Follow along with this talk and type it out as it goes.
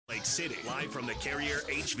Lake City, live from the Carrier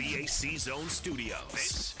HVAC Zone Studios.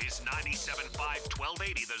 This is 97.5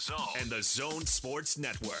 1280 The Zone and the Zone Sports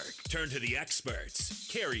Network. Turn to the experts.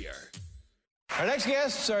 Carrier. Our next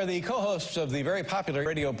guests are the co-hosts of the very popular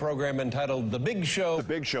radio program entitled The Big Show. The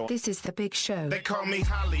Big Show. This is The Big Show. They call me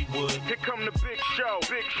Hollywood. Here come the Big Show.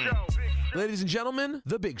 Big Show. Ladies and gentlemen,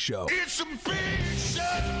 The Big Show. It's a big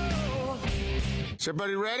show. Is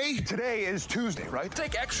everybody ready? Today is Tuesday, right?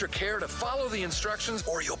 Take extra care to follow the instructions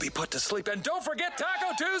or you'll be put to sleep. And don't forget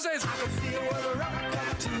Taco Tuesdays.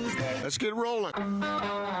 Let's get rolling.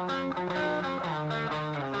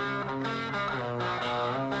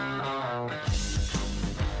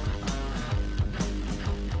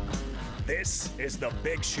 This is The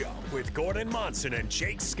Big Show with Gordon Monson and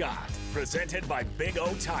Jake Scott. Presented by Big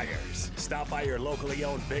O Tires. Stop by your locally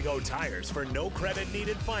owned Big O Tires for no credit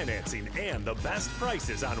needed financing and the best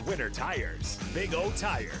prices on winter tires. Big O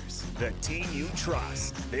Tires, the team you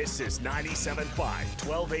trust. This is 97.5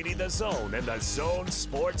 1280 The Zone and the Zone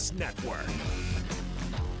Sports Network.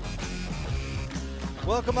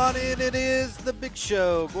 Welcome on in. It is The Big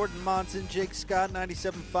Show. Gordon Monson, Jake Scott,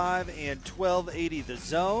 97.5 and 1280 The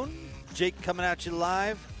Zone. Jake coming at you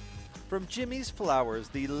live from Jimmy's Flowers,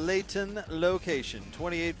 the Layton location,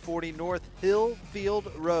 2840 North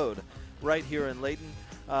Hillfield Road, right here in Layton.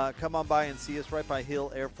 Come on by and see us right by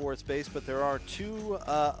Hill Air Force Base, but there are two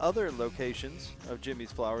other locations of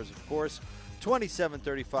Jimmy's Flowers, of course.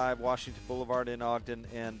 2735 Washington Boulevard in Ogden,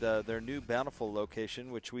 and their new Bountiful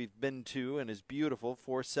location, which we've been to and is beautiful,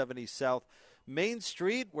 470 South Main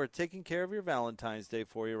Street. We're taking care of your Valentine's Day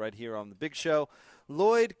for you right here on The Big Show.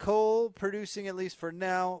 Lloyd Cole producing, at least for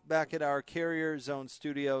now, back at our Carrier Zone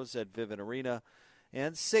studios at Vivint Arena,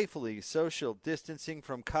 and safely social distancing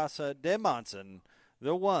from Casa de Monson,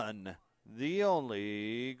 the one, the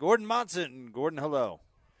only, Gordon Monson. Gordon, hello.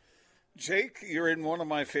 Jake, you're in one of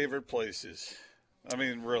my favorite places. I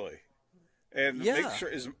mean, really. And make sure,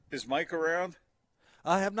 is Mike around?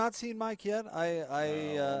 I have not seen Mike yet. I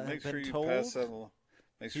have been told. Pass that along.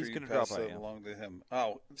 Make sure He's you pass that along to him.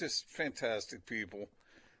 Oh, just fantastic people,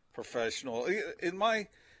 professional. In my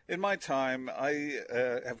time, I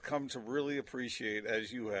have come to really appreciate,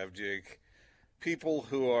 as you have, Jake, people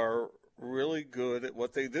who are really good at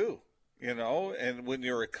what they do. You know, and when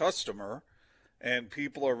you're a customer, and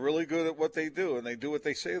people are really good at what they do, and they do what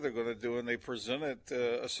they say they're going to do, and they present it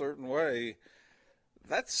a certain way,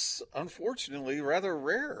 that's unfortunately rather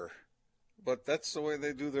rare. But that's the way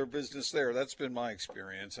they do their business there. That's been my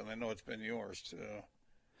experience, and I know it's been yours too.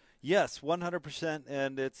 Yes, 100%,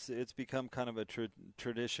 and it's become kind of a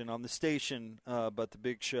tradition on the station, but The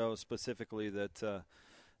Big Show specifically that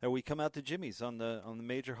we come out to Jimmy's on the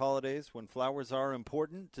major holidays when flowers are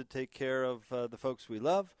important to take care of the folks we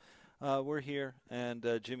love. We're here, and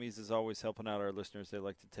Jimmy's is always helping out our listeners. They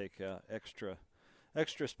like to take extra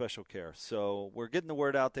special care. So we're getting the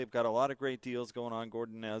word out. They've got a lot of great deals going on,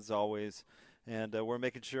 Gordon, as always. And we're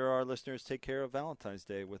making sure our listeners take care of Valentine's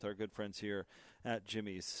Day with our good friends here at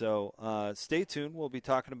Jimmy's. So stay tuned. We'll be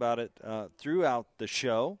talking about it throughout the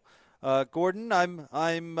show. Gordon, I'm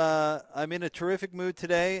in a terrific mood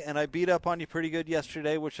today, and I beat up on you pretty good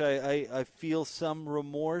yesterday, which I feel some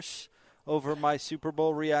remorse over my Super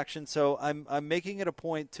Bowl reaction. So I'm making it a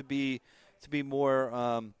point to be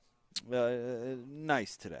more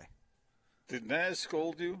nice today. Did Naz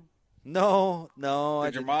scold you? No.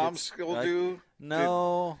 Did your mom scold you?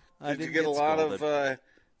 No. Did you get a lot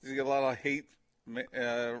of hate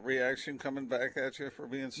reaction coming back at you for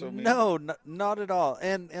being so mean? No, not at all.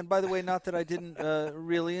 And by the way, not that I didn't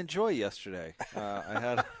really enjoy yesterday.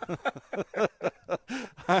 I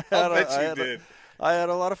had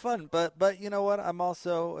a lot of fun. But you know what? I'm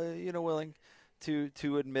also willing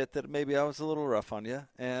to admit that maybe I was a little rough on you,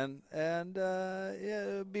 and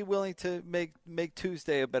be willing to make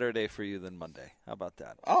Tuesday a better day for you than Monday. How about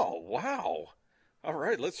that? Oh, wow. All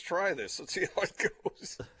right, let's try this. Let's see how it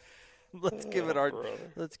goes. Let's give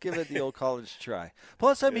it the old college try.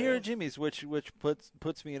 Plus, I'm here at Jimmy's, which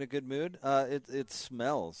puts me in a good mood. It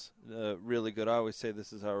smells really good. I always say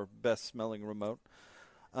this is our best smelling remote.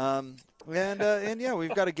 And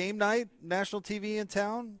we've got a game night, national TV in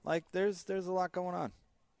town. Like there's a lot going on.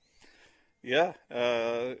 Yeah.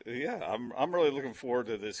 I'm really looking forward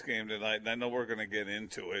to this game tonight, and I know we're going to get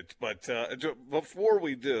into it. But before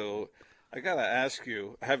we do, I got to ask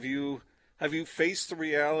you: Have you faced the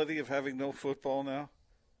reality of having no football now?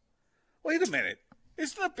 Wait a minute.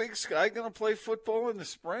 Isn't the Big Sky going to play football in the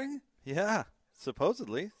spring? Yeah.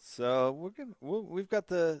 Supposedly. So we've got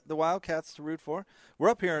the Wildcats to root for. We're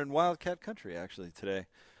up here in Wildcat country actually today.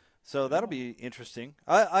 So that'll be interesting.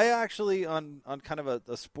 I actually, on kind of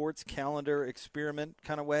a sports calendar experiment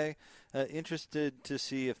kind of way, interested to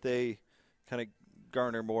see if they kind of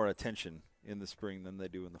garner more attention in the spring than they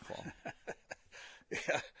do in the fall.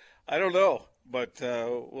 Yeah, I don't know, but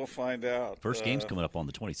we'll find out. First game's coming up on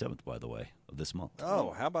the 27th, by the way, of this month.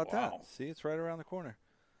 Oh, how about Wow. that? See, it's right around the corner.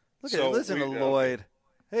 Listen So to Lloyd.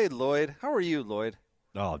 Hey, Lloyd. How are you, Lloyd?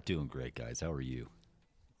 Oh, doing great, guys. How are you?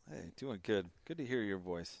 Hey, doing good. Good to hear your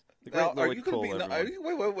voice. The Now, great are Lloyd you going Cole, to be?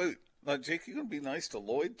 everyone. Wait. Now, Jake, you going to be nice to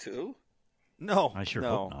Lloyd too? No, I sure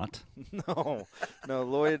no, hope not. no.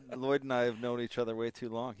 Lloyd and I have known each other way too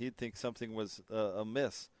long. He'd think something was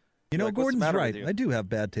amiss. You know, Like, what's the Gordon's matter with right. you? I do have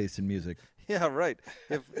bad taste in music. Yeah, right.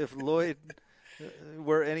 If Lloyd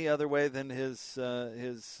were any other way than his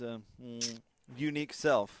unique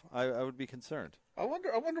self, I would be concerned. I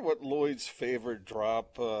wonder what Lloyd's favorite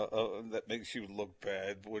drop that makes you look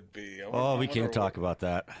bad would be. Oh, we can't talk about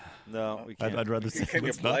that. No, we can't. I'd rather say Can you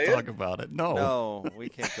let's not play talk it? about it. No. No, we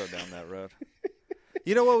can't go down that road.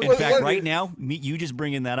 You know what? In fact, right now, you just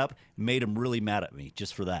bringing that up made him really mad at me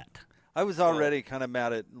just for that. I was already kind of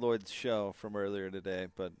mad at Lloyd's show from earlier today,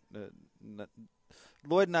 but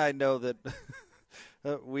Lloyd and I know that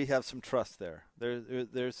we have some trust there.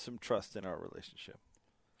 There's some trust in our relationship.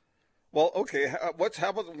 Well, okay. How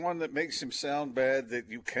about the one that makes him sound bad that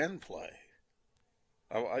you can play?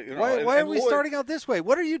 Why are we starting out this way?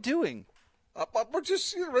 What are you doing? We're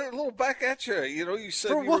just a little back at you. You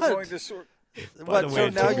said For you what? were going to sort. By the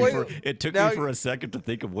way, it took now me for a second to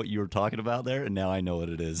think of what you were talking about there, and now I know what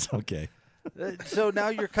it is. Okay. So now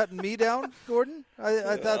you're cutting me down, Gordon?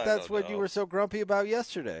 I thought that's what you know. were so grumpy about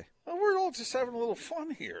yesterday. Well, we're all just having a little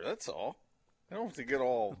fun here. That's all. I don't have to get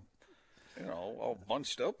all, all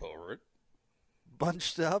bunched up over it.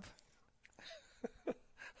 Bunched up?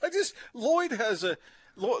 Lloyd is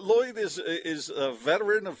a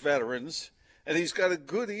veteran of veterans, and he's got a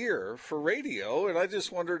good ear for radio. And I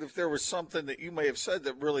just wondered if there was something that you may have said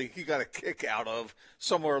that really he got a kick out of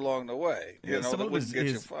somewhere along the way. Some that of wouldn't get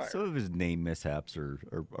you fired. Some of his name mishaps are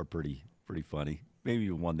pretty funny. Maybe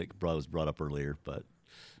one that was brought up earlier, but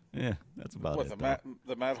yeah, that's about What, it.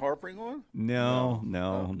 the Matt Harpering one? No.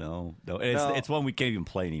 It's one we can't even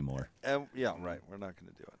play anymore. Yeah, right. We're not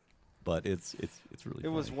going to do it. But it's really. It funny.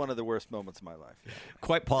 was one of the worst moments of my life. Yeah.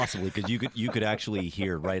 Quite possibly, because you could actually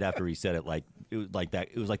hear right after he said it, it was like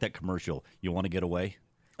that commercial. You want to get away?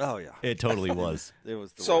 Oh yeah, it totally was. It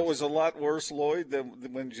was. So it was a lot worse, Lloyd,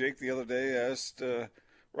 than when Jake the other day asked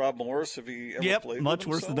Rob Morris if he ever played. Much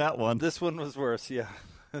worse than that one. This one was worse. Yeah,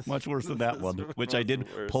 much worse than that one, which I did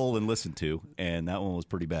pull and listen to, and that one was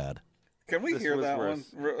pretty bad. Can we hear that one?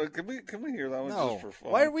 Can we hear that one just for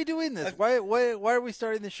fun? Why are we doing this? Why are we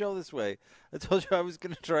starting the show this way? I told you I was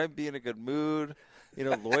going to try and be in a good mood.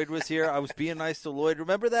 Lloyd was here. I was being nice to Lloyd.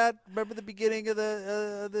 Remember that? Remember the beginning of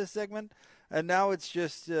this segment? And now it's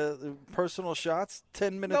just personal shots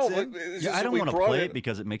 10 minutes in. I don't want to play it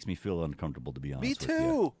because it makes me feel uncomfortable, to be honest with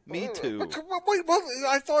you. Me too. Wait,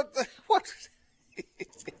 I thought, what?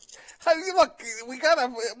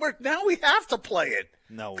 Look, now we have to play it.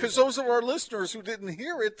 No, because those of our listeners who didn't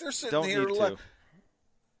hear it, they're sitting here.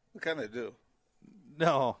 We kind of do.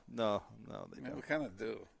 No, they don't. We kind of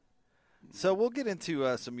do. So we'll get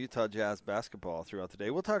into some Utah Jazz basketball throughout the day.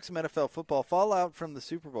 We'll talk some NFL football. Fallout from the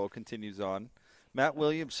Super Bowl continues on. Matt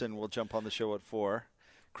Williamson will jump on the show at 4.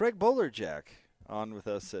 Craig Bolerjack on with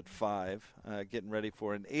us at 5, getting ready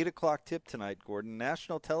for an 8 o'clock tip tonight, Gordon.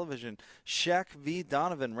 National television, Shaq v.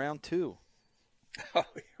 Donovan, round 2. Oh,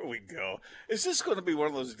 here we go. Is this going to be one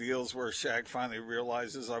of those deals where Shaq finally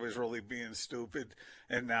realizes I was really being stupid,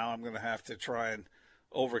 and now I'm going to have to try and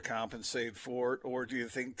overcompensate for it? Or do you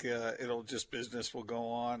think business will go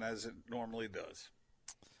on as it normally does?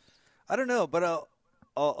 I don't know, but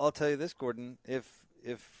I'll tell you this, Gordon.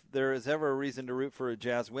 If there is ever a reason to root for a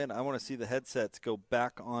Jazz win, I want to see the headsets go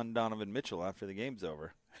back on Donovan Mitchell after the game's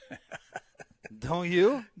over. Don't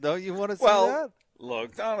you? Don't you want to see that?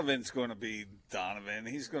 Look, Donovan's going to be Donovan.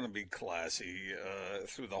 He's going to be classy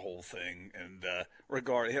through the whole thing. And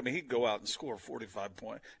he'd go out and score 45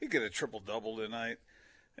 points. He'd get a triple-double tonight,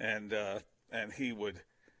 and he would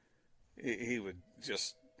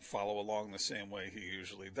just follow along the same way he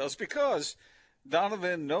usually does, because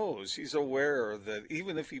Donovan knows, he's aware that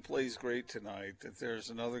even if he plays great tonight, that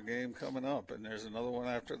there's another game coming up, and there's another one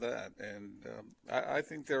after that. And I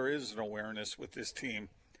think there is an awareness with this team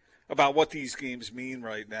about what these games mean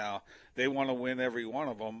right now. They want to win every one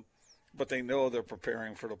of them, but they know they're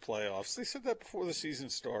preparing for the playoffs. They said that before the season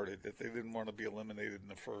started, that they didn't want to be eliminated in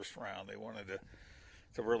the first round. They wanted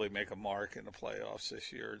to really make a mark in the playoffs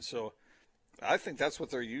this year. And so I think that's what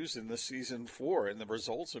they're using this season for, and the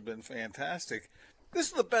results have been fantastic. This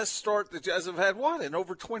is the best start the Jazz have had, in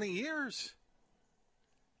over 20 years?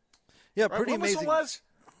 Yeah, pretty amazing.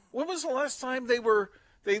 When was the last time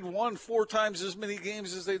they'd won 4 times as many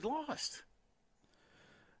games as they'd lost?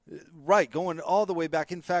 Right, going all the way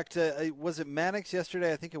back. In fact, was it Mannix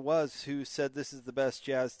yesterday? I think it was, who said this is the best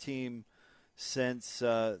Jazz team since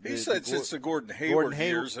since the Gordon Hayward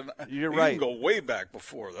years, and you're right. You can go way back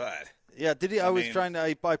before that. Yeah, did he?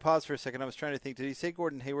 I paused for a second. I was trying to think. Did he say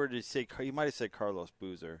Gordon Hayward? Or did he say he might have said Carlos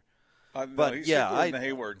Boozer? No, he said Gordon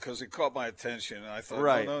Hayward because he caught my attention, and I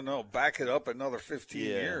thought, no, back it up another 15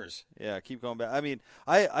 years. Yeah, keep going back. I mean,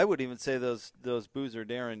 I would even say those Boozer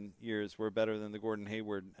Darren years were better than the Gordon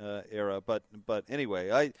Hayward era. But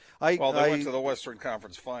anyway, they went to the Western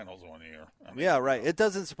Conference Finals one year. Yeah, right. It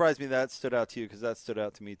doesn't surprise me that stood out to you because that stood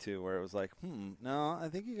out to me too, where it was like, no, I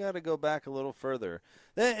think you got to go back a little further.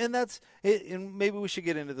 And that's it. And maybe we should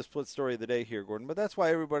get into the split story of the day here, Gordon. But that's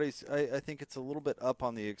why everybody's. I think it's a little bit up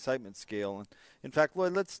on the excitement scale. And in fact,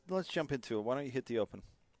 Lloyd, let's jump into it. Why don't you hit the open?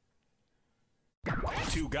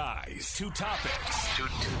 2 guys, 2 topics,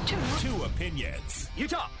 two opinions. You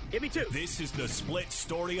talk. Give me 2. This is the split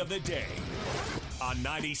story of the day on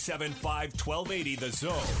 97.5 1280 The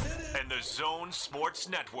Zone and the Zone Sports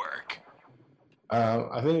Network.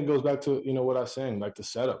 I think it goes back to, what I was saying, like the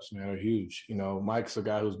setups, man, are huge. Mike's a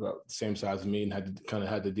guy who's about the same size as me and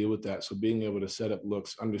had to deal with that. So being able to set up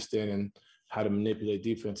looks, understanding how to manipulate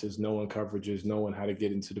defenses, knowing coverages, knowing how to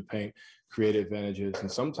get into the paint, create advantages.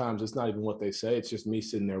 And sometimes it's not even what they say. It's just me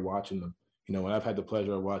sitting there watching them. And I've had the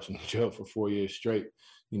pleasure of watching Joe for 4 years straight,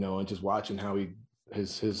 and just watching how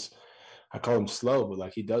his I call him slow, but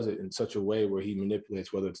like he does it in such a way where he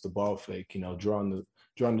manipulates, whether it's the ball fake, drawing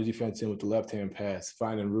the defense in with the left-hand pass,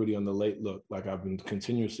 finding Rudy on the late look, like I've been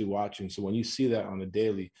continuously watching. So when you see that on a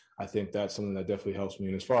daily, I think that's something that definitely helps me.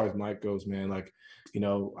 And as far as Mike goes, man, like,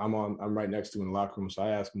 I'm right next to him in the locker room. So I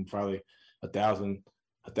ask him probably a thousand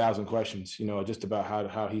questions, just about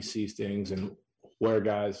how he sees things and where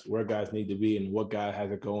guys need to be and what guy has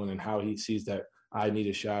it going and how he sees that I need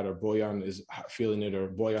a shot or Bojan is feeling it or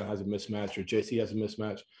Bojan has a mismatch or JC has a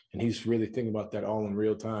mismatch. And he's really thinking about that all in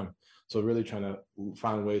real time. So really trying to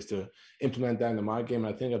find ways to implement that into my game.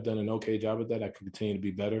 I think I've done an okay job at that. I can continue to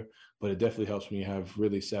be better, but it definitely helps me have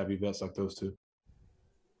really savvy vets like those two.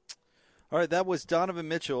 All right, that was Donovan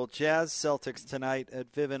Mitchell. Jazz Celtics tonight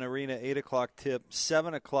at Vivint Arena, 8 o'clock tip,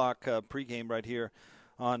 7 o'clock pregame right here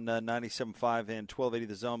on 97.5 and 1280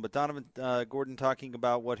 The Zone. But Donovan Gordon talking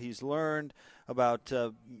about what he's learned about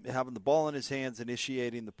having the ball in his hands,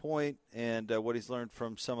 initiating the point, and what he's learned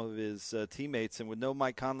from some of his teammates. And with no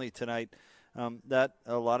Mike Conley tonight, that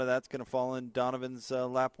a lot of that's going to fall in Donovan's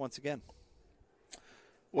lap once again.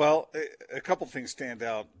 Well, a couple things stand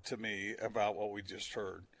out to me about what we just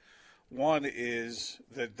heard. One is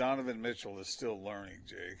that Donovan Mitchell is still learning,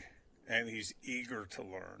 Jake, and he's eager to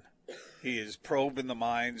learn. He is probing the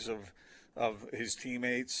minds of his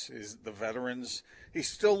teammates, the veterans. He's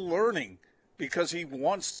still learning because he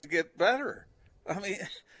wants to get better. I mean,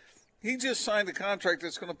 he just signed a contract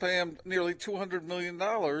that's going to pay him nearly $200 million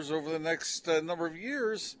over the next number of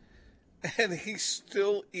years, and he's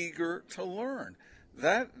still eager to learn.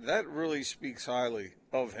 That really speaks highly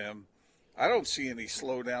of him. I don't see any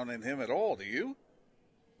slowdown in him at all. Do you?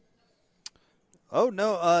 Oh,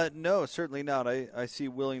 no, no, certainly not. I see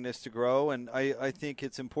willingness to grow, and I think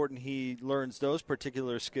it's important he learns those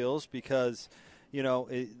particular skills because,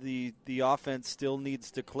 the offense still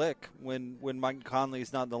needs to click when Mike Conley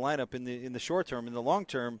is not in the lineup in the short term. In the long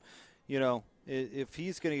term, if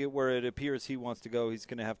he's going to get where it appears he wants to go, he's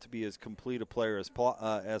going to have to be as complete a player as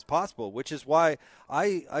possible, which is why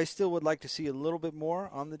I still would like to see a little bit more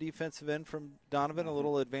on the defensive end from Donovan, a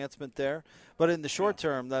little advancement there. But in the short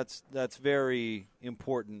term, that's very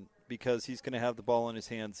important because he's going to have the ball in his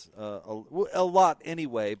hands a lot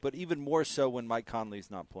anyway, but even more so when Mike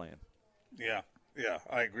Conley's not playing. Yeah,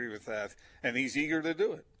 I agree with that. And he's eager to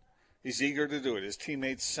do it. His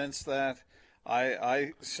teammates sense that.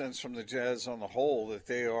 I sense from the Jazz on the whole that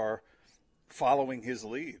they are following his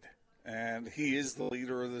lead, and he is the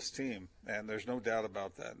leader of this team, and there's no doubt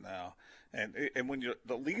about that now. And when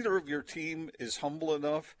the leader of your team is humble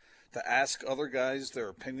enough to ask other guys their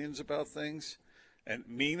opinions about things and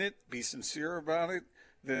mean it, be sincere about it,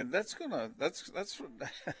 then that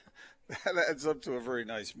adds up to a very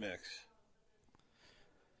nice mix.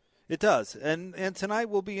 It does, and tonight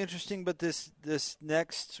will be interesting, but this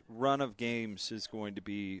next run of games is going to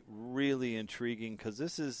be really intriguing because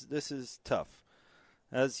this is tough.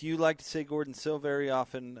 As you like to say, Gordon, so very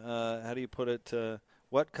often, how do you put it?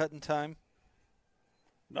 What cut in time?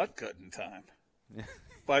 nut cutting time.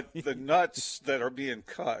 But the nuts that are being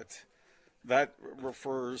cut, that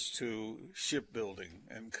refers to shipbuilding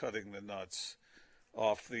and cutting the nuts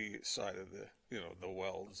off the side of the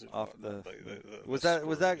welds. Off was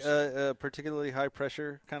that a particularly high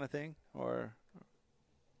pressure kind of thing, or?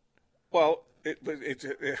 Well,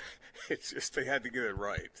 it's just they had to get it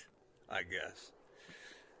right, I guess.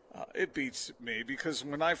 It beats me because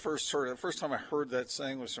when I first heard it, the first time I heard that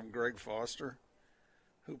saying was from Greg Foster,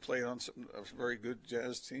 who played on some very good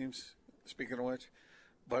Jazz teams, speaking of which.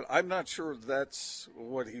 But I'm not sure that's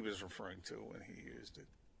what he was referring to when he used it.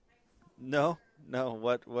 No.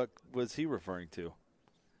 What was he referring to?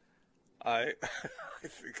 I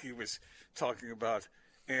think he was talking about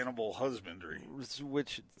animal husbandry.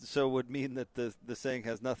 Which so would mean that the saying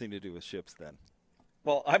has nothing to do with ships then.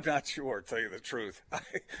 Well, I'm not sure, to tell you the truth. I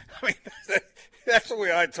mean, that's the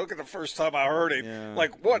way I took it the first time I heard it. Yeah.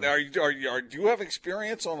 Like, what do you have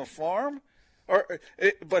experience on a farm?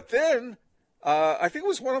 But then I think it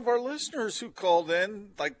was one of our listeners who called in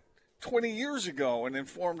like 20 years ago and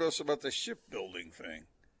informed us about the shipbuilding thing.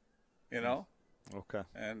 You know? Okay.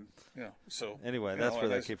 And so anyway, that's where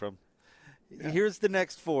that came from. Yeah. Here's the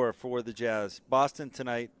next four for the Jazz. Boston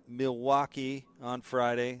tonight, Milwaukee on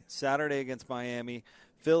Friday, Saturday against Miami,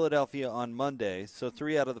 Philadelphia on Monday. So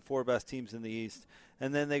 3 out of the 4 best teams in the East.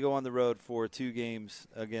 And then they go on the road for 2 games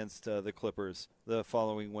against the Clippers the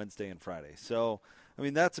following Wednesday and Friday. So, I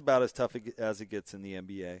mean, that's about as tough as it gets in the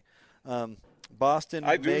NBA. Boston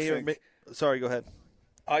sorry, go ahead.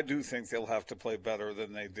 I do think they'll have to play better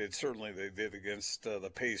than they did. Certainly they did against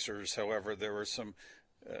the Pacers. However, there were some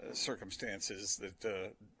circumstances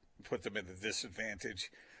that put them at a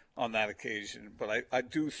disadvantage on that occasion. But I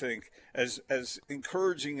do think, as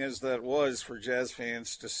encouraging as that was for Jazz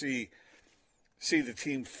fans to see the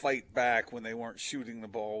team fight back when they weren't shooting the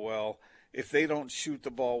ball well, if they don't shoot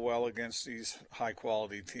the ball well against these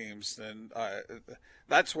high-quality teams, then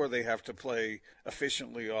that's where they have to play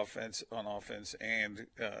efficiently on offense and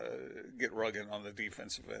get rugged on the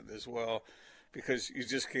defensive end as well, because you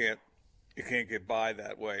just can't get by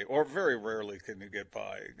that way, or very rarely can you get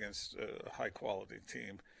by against a high-quality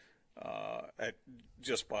team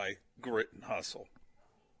just by grit and hustle.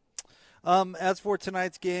 As for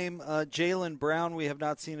tonight's game, Jaylen Brown, we have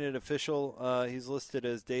not seen it official. He's listed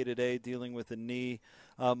as day-to-day dealing with a knee.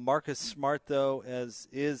 Marcus Smart, though,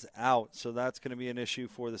 is out, so that's going to be an issue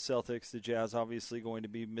for the Celtics. The Jazz obviously going to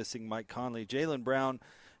be missing Mike Conley. Jaylen Brown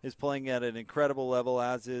is playing at an incredible level,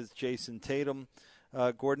 as is Jason Tatum.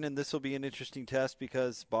 Gordon, and this will be an interesting test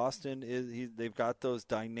because Boston they've got those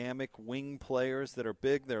dynamic wing players that are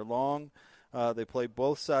big, they're long, they play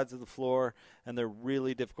both sides of the floor, and they're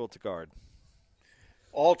really difficult to guard.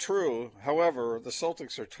 All true. However, the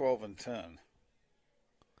Celtics are 12-10.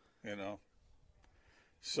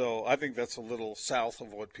 So I think that's a little south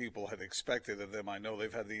of what people had expected of them. I know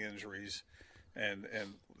they've had the injuries and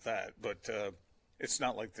that, but it's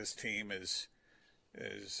not like this team is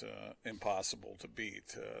impossible to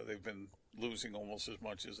beat. They've been losing almost as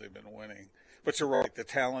much as they've been winning. But you're right, the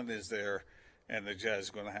talent is there, and the Jazz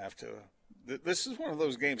are going to have to. This is one of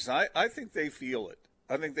those games, and I think they feel it.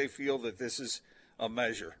 I think they feel that this is a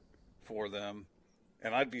measure for them,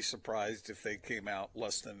 and I'd be surprised if they came out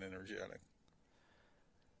less than energetic.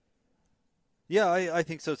 Yeah, I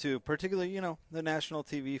think so too, particularly, the national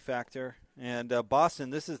TV factor. And Boston,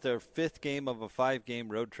 this is their 5th game of a 5-game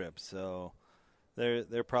road trip, so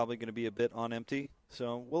they're probably going to be a bit on empty.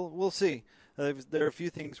 So we'll see. There are a few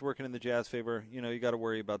things working in the Jazz favor. You got to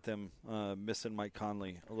worry about them missing Mike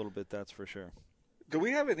Conley a little bit, that's for sure. Do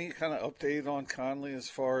we have any kind of update on Conley as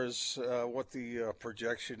far as what the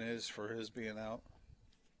projection is for his being out?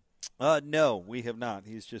 No, we have not.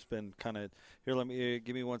 He's just been kind of here.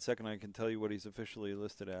 Give me 1 second. I can tell you what he's officially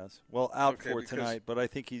listed as. Well, out for tonight, but I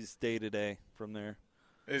think he's day to day from there.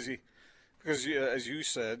 Is he? Because as you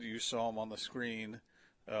said, you saw him on the screen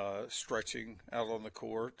stretching out on the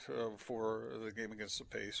court for the game against the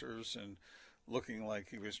Pacers and looking like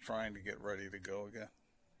he was trying to get ready to go again.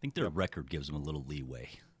 I think their record gives them a little leeway.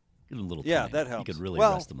 Give them a little time. Yeah, that helps. You could really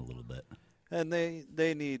rest them a little bit. And they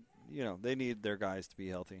need they need their guys to be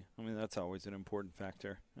healthy. I mean, that's always an important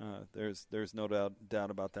factor. There's no doubt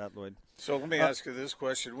about that, Lloyd. So let me ask you this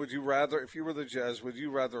question: would you rather, if you were the Jazz, would you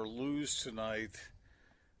rather lose tonight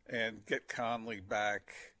and get Conley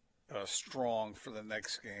back strong for the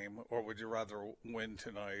next game, or would you rather win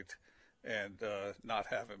tonight and not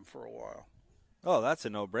have him for a while? Oh, that's a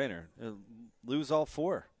no-brainer. Lose all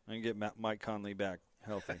 4 and get Mike Conley back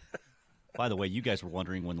healthy. By the way, you guys were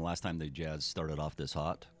wondering when the last time the Jazz started off this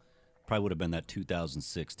hot. Probably would have been that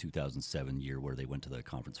 2006-2007 year where they went to the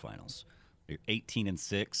conference finals.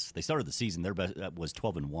 18-6. They started the season, their best was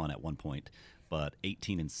 12-1 at one point, but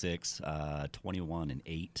 18-6,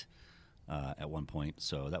 21-8 at one point.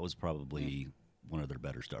 So that was probably one of their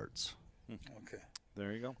better starts. Okay.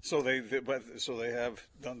 There you go. So they have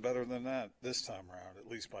done better than that this time around, at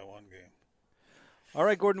least by one game. All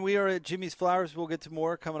right, Gordon, we are at Jimmy's Flowers. We'll get to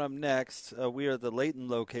more coming up next. We are at the Layton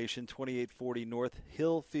location, 2840 North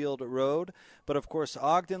Hillfield Road. But, of course,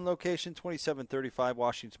 Ogden location, 2735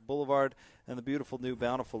 Washington Boulevard, and the beautiful new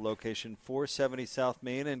Bountiful location, 470 South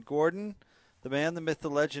Main. And Gordon, the man, the myth, the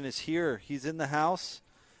legend, is here. He's in the house.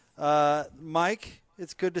 Mike,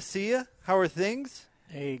 it's good to see you. How are things?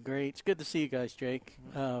 Hey, great. It's good to see you guys, Jake.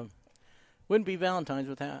 Wouldn't be Valentine's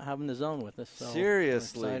without having the zone with us. So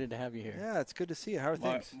seriously. We're excited to have you here. Yeah, it's good to see you. How are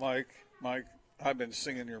things? Mike, I've been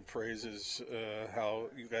singing your praises, how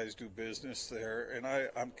you guys do business there, and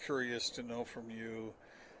I'm curious to know from you,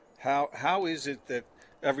 how is it that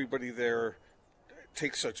everybody there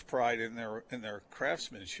takes such pride in their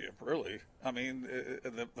craftsmanship, really? I mean,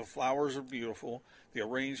 the flowers are beautiful, the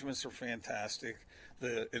arrangements are fantastic,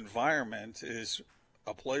 the environment is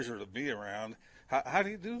a pleasure to be around. How do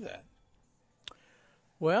you do that?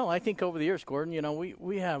 Well, I think over the years, Gordon,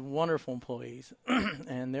 we have wonderful employees,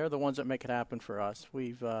 and they're the ones that make it happen for us.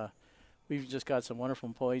 We've just got some wonderful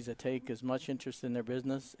employees that take as much interest in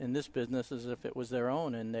this business, as if it was their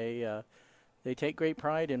own, and they take great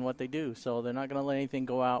pride in what they do. So they're not going to let anything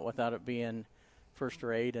go out without it being first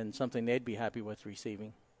rate and something they'd be happy with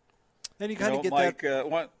receiving. And you kind of get Mike,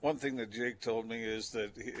 that. One thing that Jake told me is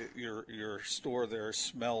that your store there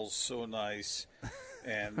smells so nice.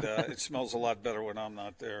 And it smells a lot better when I'm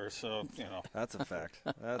not there, so that's a fact.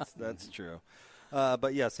 That's true.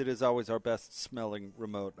 But yes, it is always our best smelling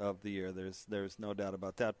remote of the year. There's no doubt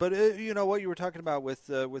about that. But what you were talking about with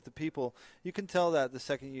the people, you can tell that the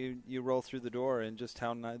second you roll through the door, and just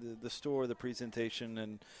how the store, the presentation,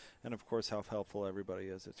 and of course how helpful everybody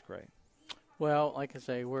is. It's great. Well, like I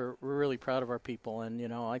say, we're really proud of our people,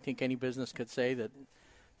 and I think any business could say that.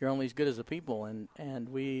 You're only as good as the people, and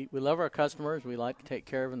we love our customers. We like to take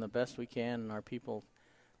care of them the best we can, and our people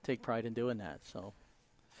take pride in doing that. So,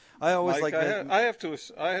 I always Mike, like. I have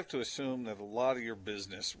to assume that a lot of your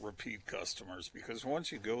business repeat customers, because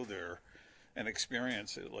once you go there and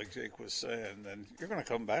experience it, like Jake was saying, then you're going to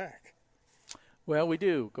come back. Well, we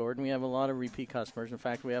do, Gordon. We have a lot of repeat customers. In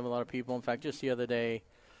fact, we have a lot of people. In fact, just the other day,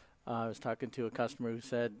 I was talking to a customer who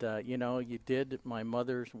said, you did my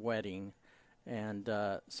mother's wedding. And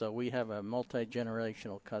so we have a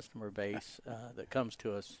multi-generational customer base that comes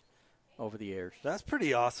to us over the years. That's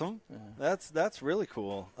pretty awesome. That's really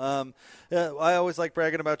cool. I always like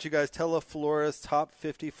bragging about you guys. Teleflorist, top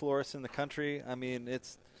 50 florists in the country. I mean,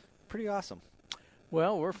 it's pretty awesome.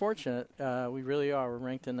 Well, we're fortunate. We really are. We're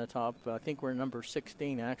ranked in the top. I think we're number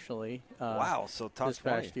 16, actually. Wow, so top this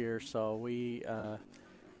 20. past year. So we...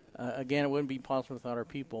 again, it wouldn't be possible without our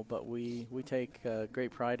people, but we take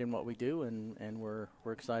great pride in what we do, and we're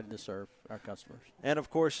excited to serve our customers. And,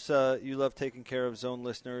 of course, you love taking care of Zone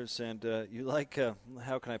listeners, and you like,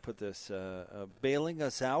 how can I put this, bailing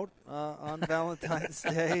us out on Valentine's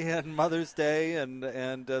Day and Mother's Day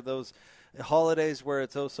and those holidays where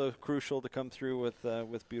it's also crucial to come through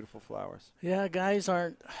with beautiful flowers. Yeah, guys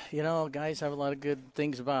guys have a lot of good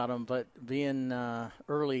things about them, but being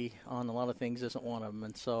early on a lot of things isn't one of them.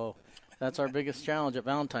 And so that's our biggest challenge at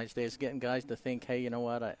Valentine's Day is getting guys to think, hey, you know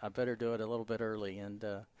what, I better do it a little bit early. And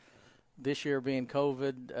this year being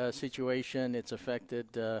COVID situation, it's affected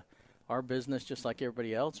our business just like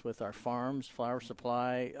everybody else with our farms, flower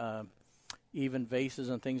supply, even vases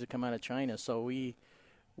and things that come out of China. So we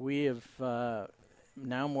have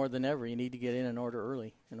now more than ever, you need to get in order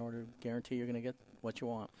early in order to guarantee you're going to get what you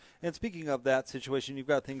want. And speaking of that situation, you've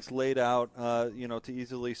got things laid out, to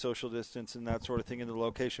easily social distance and that sort of thing in the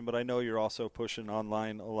location. But I know you're also pushing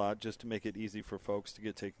online a lot just to make it easy for folks to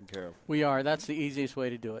get taken care of. We are. That's the easiest way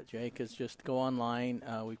to do it, Jake, is just go online.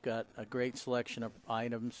 We've got a great selection of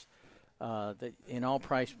items that in all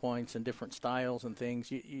price points and different styles and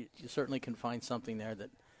things. You certainly can find something there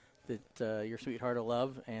that your sweetheart will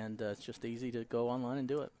love, and it's just easy to go online and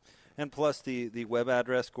do it. And plus, the web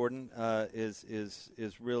address, Gordon,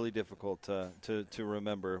 is really difficult to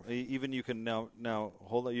remember. Even you can now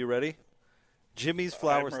hold on. You ready?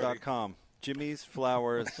 Jimmy'sFlowers.com.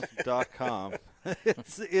 Jimmy'sFlowers.com.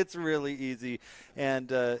 It's really easy, and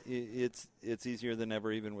it's easier than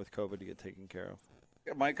ever, even with COVID, to get taken care of.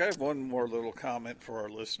 Mike, I have one more little comment for our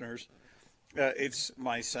listeners. It's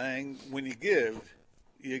my saying: when you give,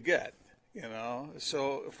 you get.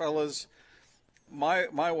 So fellas,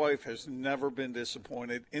 my wife has never been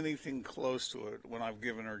disappointed anything close to it when I've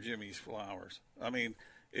given her Jimmy's Flowers. I mean,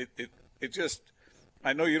 it just,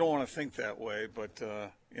 I know you don't want to think that way, but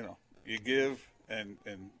you give and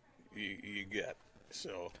you get.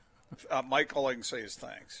 So, Mike, all I can say is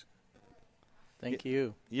thanks. Thank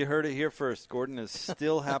you. You heard it here first. Gordon is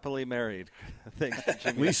still happily married. Thanks to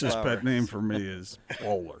Jimmy Lisa's Flower. pet name for me is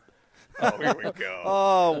Bowler. Oh, here we go.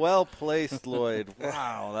 Oh, well placed, Lloyd.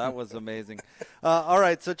 Wow, that was amazing. All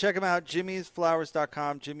right, so check them out,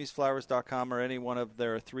 jimmysflowers.com, jimmysflowers.com, or any one of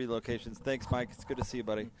their 3 locations. Thanks, Mike. It's good to see you,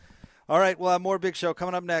 buddy. All right, we'll have more Big Show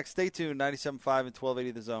coming up next. Stay tuned, 97.5 and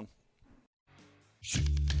 1280 The Zone.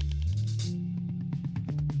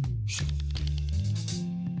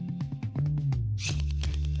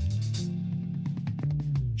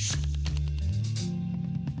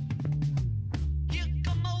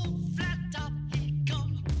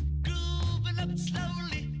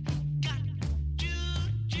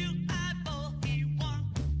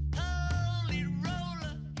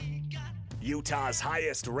 Utah's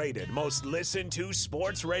highest rated, most listened to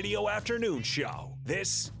sports radio afternoon show.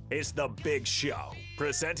 This is The Big Show,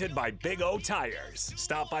 presented by Big O Tires.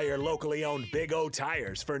 Stop by your locally owned Big O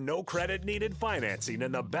Tires for no credit needed financing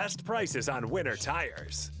and the best prices on winter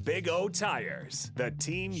tires. Big O Tires, the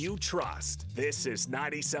team you trust. This is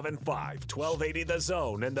 97.5, 1280 The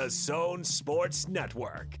Zone and the Zone Sports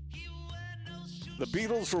Network. The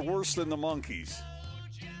Beatles are worse than the Monkees.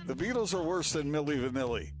 The Beatles are worse than Milli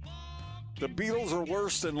Vanilli. The Beatles are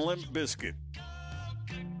worse than Limp Bizkit.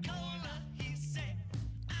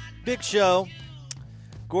 Big Show.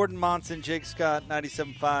 Gordon Monson, Jake Scott,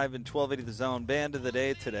 97.5 and 1280 The Zone. Band of the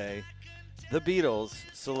day today. The Beatles,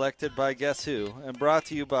 selected by Guess Who, and brought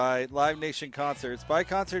to you by Live Nation Concerts. Buy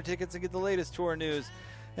concert tickets and get the latest tour news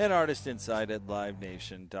and artist insight at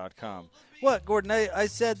livenation.com. What, Gordon? I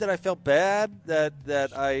said that I felt bad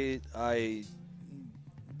that I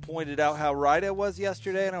pointed out how right I was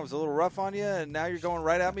yesterday, and I was a little rough on you, and now you're going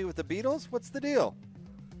right at me with the Beatles? What's the deal?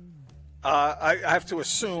 I have to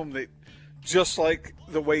assume that just like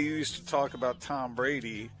the way you used to talk about Tom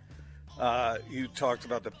Brady, you talked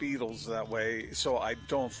about the Beatles that way, so I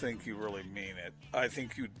don't think you really mean it. I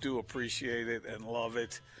think you do appreciate it and love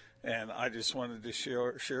it, and I just wanted to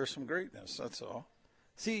share some greatness, that's all.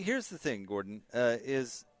 See, here's the thing, Gordon,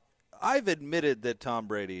 is I've admitted that Tom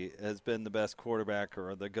Brady has been the best quarterback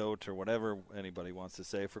or the GOAT or whatever anybody wants to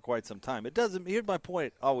say for quite some time. It doesn't. Here's my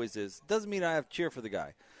point always is, it doesn't mean I have to cheer for the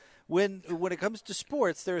guy. When it comes to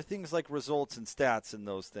sports, there are things like results and stats and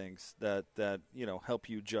those things that help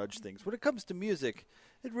you judge things. When it comes to music,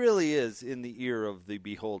 it really is in the ear of the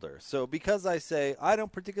beholder. So because I say I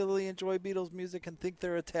don't particularly enjoy Beatles music and think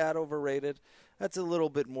they're a tad overrated, that's a little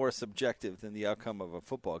bit more subjective than the outcome of a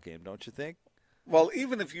football game, don't you think? Well,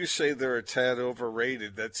 even if you say they're a tad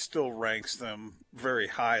overrated, that still ranks them very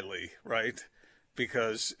highly, right?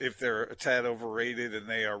 Because if they're a tad overrated and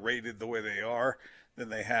they are rated the way they are, then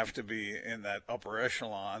they have to be in that upper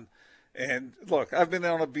echelon. And look, I've been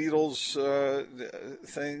on a Beatles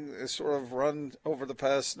thing sort of run over the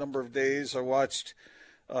past number of days. I watched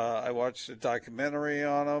a documentary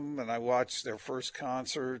on them, and I watched their first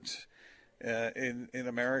concert in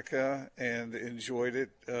America and enjoyed it.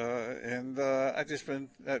 And I just been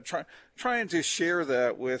trying to share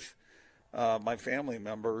that with my family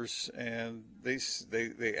members, and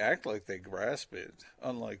they act like they grasp it,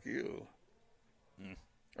 unlike you.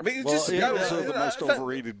 I mean, Beatles are the most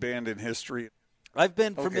overrated band in history. I've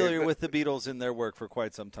been familiar with the Beatles and their work for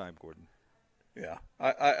quite some time, Gordon. Yeah,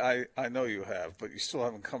 I know you have, but you still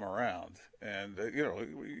haven't come around, and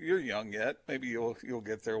you're young yet. Maybe you'll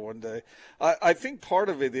get there one day. I think part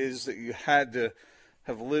of it is that you had to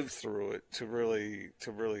have lived through it to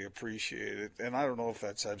really appreciate it, and I don't know if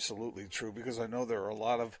that's absolutely true because I know there are a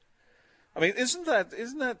lot of. I mean, isn't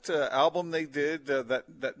that album they did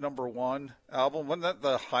that number one album? Wasn't that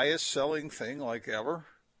the highest selling thing like ever?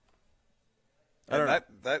 I don't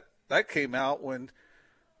know. That came out when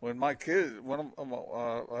my kid,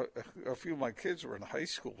 a few of my kids were in high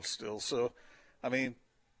school still. So, I mean,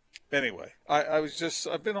 anyway,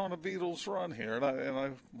 I've been on a Beatles run here, and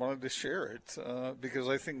I wanted to share it because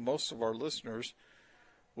I think most of our listeners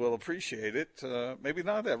will appreciate it. Maybe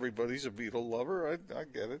not everybody's a Beatle lover. I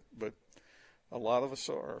get it, but a lot of us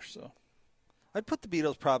are. So, I'd put the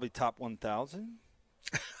Beatles probably top 1,000.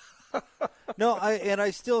 No,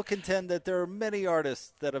 I still contend that there are many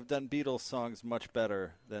artists that have done Beatles songs much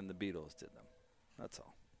better than the Beatles did them. That's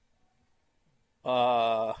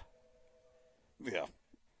all. Yeah.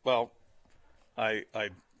 Well, I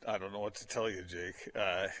don't know what to tell you, Jake.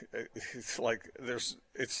 It's like there's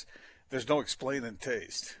no explaining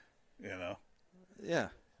taste, you know. Yeah.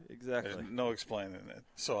 Exactly. There's no explaining it.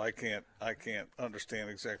 So I can't understand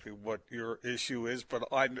exactly what your issue is, but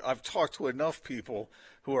I've talked to enough people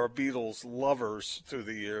who are Beatles lovers through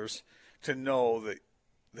the years to know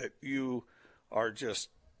that you are just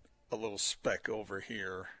a little speck over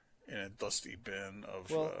here in a dusty bin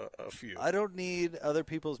of a few. I don't need other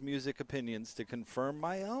people's music opinions to confirm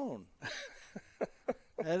my own.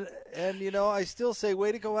 And you know, I still say,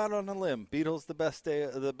 way to go out on a limb. Beatles, the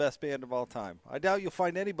best band of all time. I doubt you'll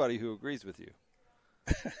find anybody who agrees with you.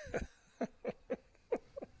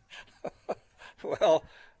 Well,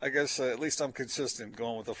 I guess at least I'm consistent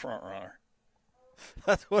going with the front runner.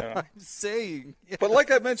 That's what I'm saying. Yeah. But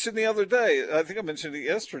like I mentioned the other day, I think I mentioned it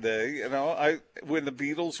yesterday, you know, when the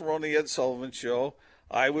Beatles were on the Ed Sullivan Show,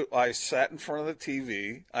 I sat in front of the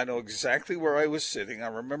TV. I know exactly where I was sitting. I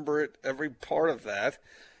remember it, every part of that.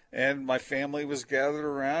 And my family was gathered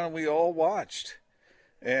around, and we all watched.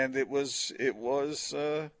 And it was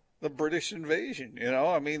the British invasion. You know,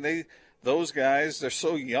 I mean, those guys, they're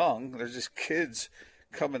so young. They're just kids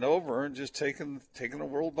coming over and just taking the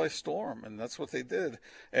world by storm. And that's what they did.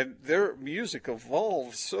 And their music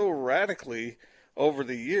evolved so radically over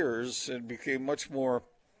the years and became much more,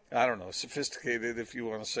 I don't know, sophisticated, if you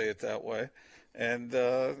want to say it that way. And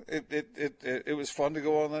it was fun to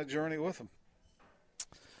go on that journey with them.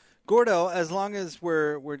 Gordo, as long as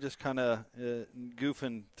we're just kind of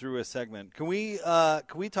goofing through a segment, can we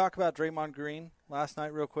talk about Draymond Green last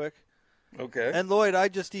night real quick? Okay. And Lloyd, I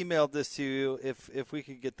just emailed this to you. If we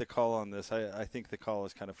could get the call on this, I think the call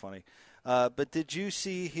is kind of funny. But did you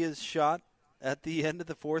see his shot at the end of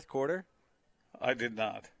the fourth quarter? I did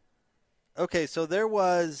not. Okay, so there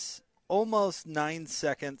was almost 9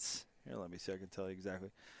 seconds. Here, let me see. I can tell you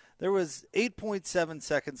exactly. There was 8.7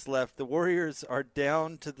 seconds left. The Warriors are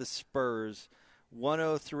down to the Spurs,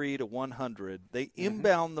 103-100. They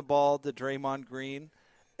inbound the ball to Draymond Green,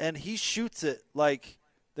 and he shoots it like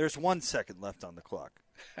there's 1 second left on the clock.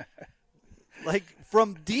 Like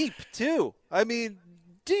from deep, too. I mean,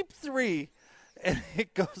 deep three. And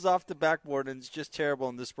it goes off the backboard, and it's just terrible.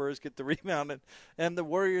 And the Spurs get the rebound, and the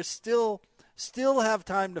Warriors still have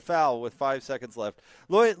time to foul with 5 seconds left.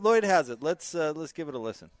 Lloyd has it. Let's give it a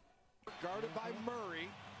listen. Guarded by Murray.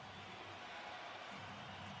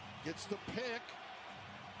 Gets the pick.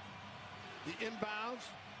 The inbounds.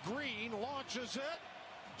 Green launches it.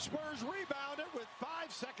 Spurs rebound it with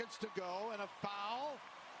 5 seconds to go and a foul.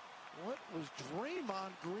 What was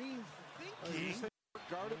Draymond Green thinking?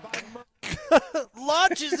 Guarded by Murray.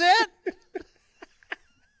 Launches it.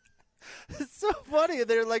 It's so funny.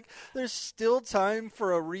 They're like, there's still time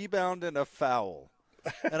for a rebound and a foul.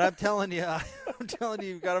 And I'm telling you,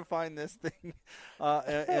 you've got to find this thing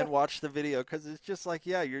and watch the video, because it's just like,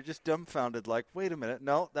 yeah, you're just dumbfounded. Like, wait a minute,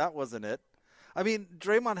 no, that wasn't it. I mean,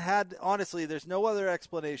 Draymond had, honestly, there's no other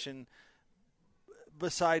explanation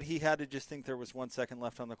beside he had to just think there was 1 second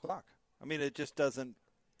left on the clock. I mean, it just doesn't.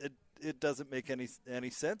 It doesn't make any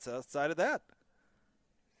sense outside of that.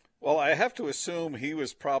 Well, I have to assume he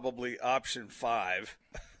was probably option 5.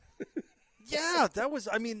 Yeah, that was.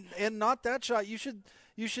 I mean, and not that shot. You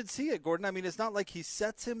should see it, Gordon. I mean, it's not like he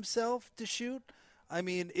sets himself to shoot. I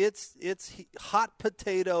mean, it's hot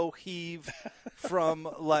potato heave from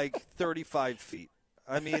like 35 feet.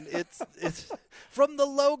 I mean, it's from the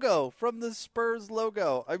logo, from the Spurs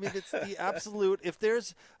logo. I mean, it's the absolute. If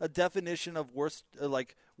there's a definition of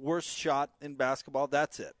worst shot in basketball,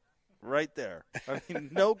 that's it, right there. I mean,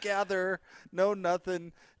 no gather, no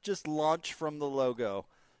nothing, just launch from the logo,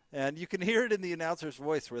 and you can hear it in the announcer's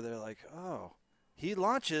voice where they're like, "Oh, he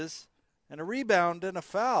launches, and a rebound and a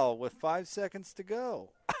foul with 5 seconds to go."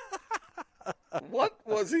 What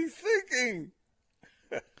was he thinking?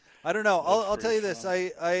 I don't know. I'll tell you this.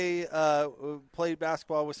 I played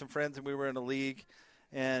basketball with some friends, and we were in a league,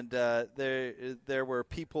 and there were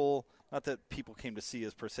people, not that people came to see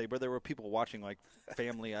us per se, but there were people watching, like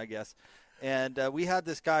family, I guess. And we had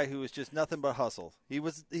this guy who was just nothing but hustle. He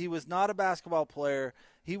was not a basketball player.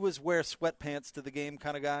 He was wear sweatpants to the game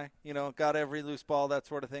kind of guy, you know, got every loose ball, that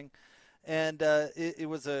sort of thing. And it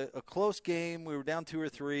was a close game. We were down 2 or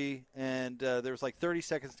 3, and there was like 30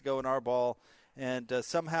 seconds to go in our ball. And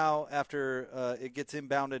somehow, after it gets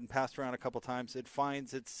inbounded and passed around a couple times, it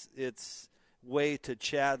finds its way to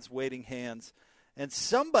Chad's waiting hands. And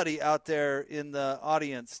somebody out there in the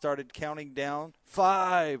audience started counting down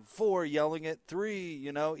 5, 4, yelling at 3,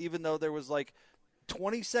 you know, even though there was like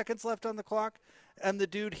 20 seconds left on the clock. And the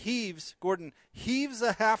dude Gordon heaves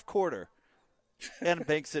a half quarter and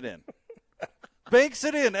banks it in. Banks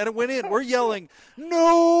it in, and it went in. We're yelling,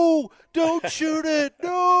 "No, don't shoot it,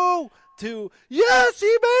 no!" To, "Yes, he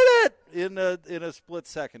made it!" in a split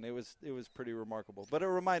second. It was pretty remarkable. But it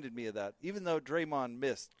reminded me of that, even though Draymond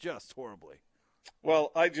missed just horribly.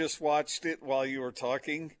 Well, I just watched it while you were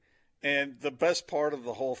talking, and the best part of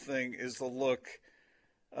the whole thing is the look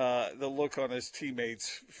on his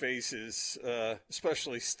teammates' faces,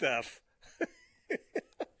 especially Steph.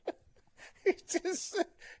 He's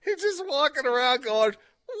just walking around going,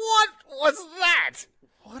 "What was that?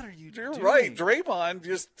 What are you You're doing?" right.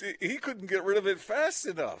 Draymond he couldn't get rid of it fast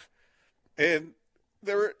enough, and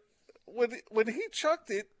when he chucked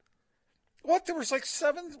it, there was like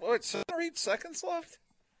 7 or 8 seconds left.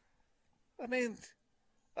 I mean,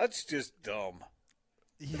 that's just dumb.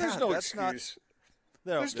 Yeah, there's no that's excuse.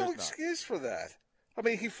 There's no not. excuse for that. I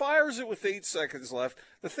mean, he fires it with 8 seconds left.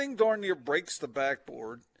 The thing darn near breaks the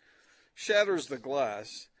backboard, shatters the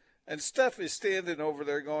glass, and Steph is standing over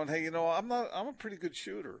there going, "Hey, I'm a pretty good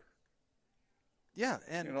shooter." Yeah,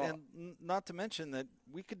 and not to mention that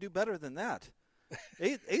we could do better than that.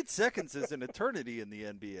 8 seconds is an eternity in the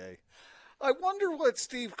NBA. I wonder what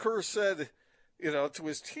Steve Kerr said, to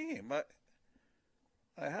his team.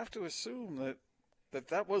 I have to assume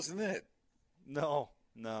that wasn't it. No,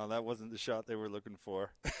 that wasn't the shot they were looking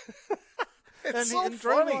for. It's so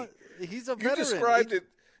funny. He's a veteran.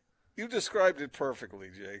 You described it perfectly,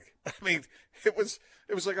 Jake. I mean, it was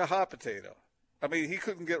like a hot potato. I mean, he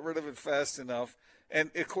couldn't get rid of it fast enough, and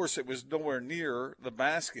of course, it was nowhere near the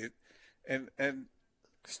basket. And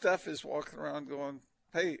Steph is walking around going,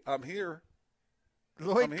 "Hey, I'm here."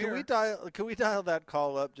 Lloyd, can we dial that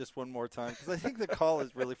call up just one more time? Because I think the call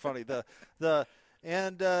is really funny. They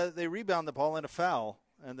rebound the ball in a foul,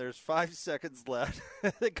 and there's 5 seconds left.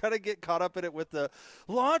 They kind of get caught up in it with the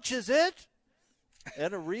launches it,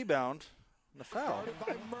 and a rebound, and a foul. Guarded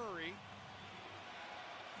by Murray.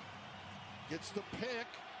 Gets the pick.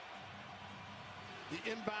 The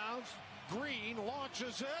inbounds. Green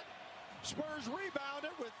launches it. Spurs rebound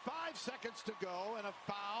it with 5 seconds to go, and a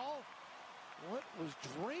foul. What was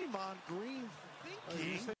Draymond Green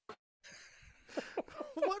thinking?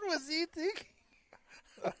 What was he thinking?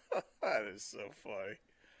 That is so funny.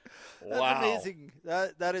 That's Wow. amazing.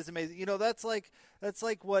 That is amazing. That's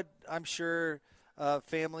like what I'm sure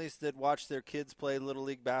families that watch their kids play Little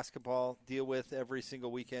League basketball deal with every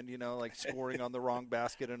single weekend, like scoring on the wrong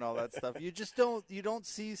basket and all that stuff. You don't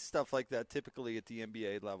see stuff like that typically at the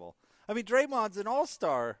NBA level. I mean, Draymond's an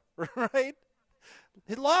all-star, right?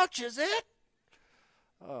 He launches it.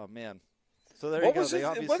 Oh, man. So there you go.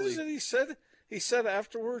 What is it he said? He said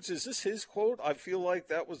afterwards, is this his quote? "I feel like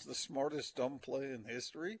that was the smartest dumb play in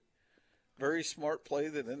history. Very smart play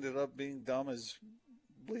that ended up being dumb as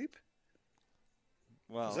bleep."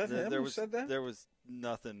 Well, is that him who said that? There was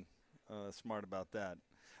nothing smart about that.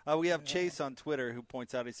 We have Chase on Twitter who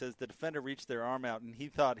points out, he says, the defender reached their arm out and he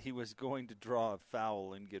thought he was going to draw a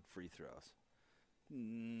foul and get free throws.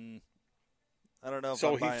 I don't know if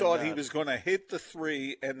So I'm he buying thought that. he was going to hit the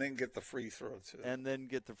three and then get the free throw too. And then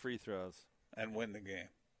get the free throws. And win the game.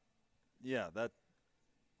 Yeah, that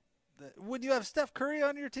when you have Steph Curry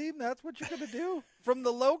on your team, that's what you're going to do? From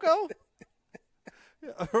the logo?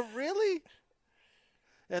 Really?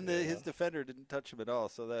 And his defender didn't touch him at all.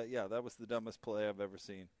 So that was the dumbest play I've ever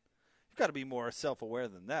seen. You've got to be more self-aware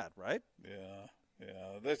than that, right? Yeah.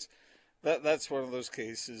 That's one of those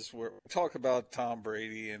cases where we talk about Tom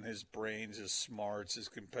Brady and his brains, his smarts, his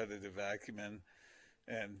competitive acumen,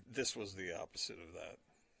 and this was the opposite of that.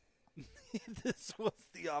 This was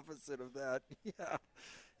the opposite of that.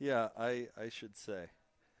 Yeah, I should say.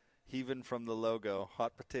 Heaving from the logo,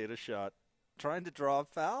 hot potato shot. Trying to draw a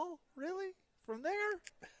foul? Really? From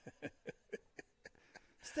there?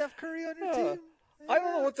 Steph Curry on your team? I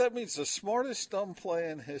don't know what that means. The smartest dumb play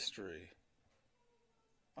in history.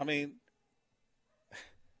 I mean,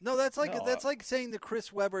 no, that's like saying the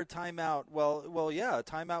Chris Webber timeout. Well, yeah, a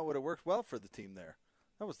timeout would have worked well for the team there.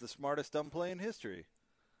 That was the smartest dumb play in history.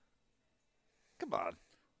 Come on,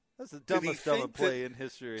 that's the dumbest dumb play in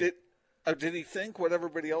history. Did he think what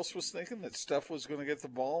everybody else was thinking, that Steph was going to get the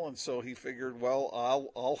ball, and so he figured, well,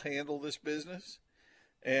 I'll handle this business,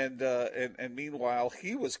 and meanwhile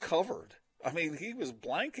he was covered. I mean, he was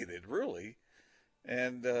blanketed really,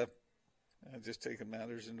 and just taking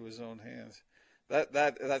matters into his own hands.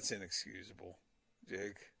 That's inexcusable,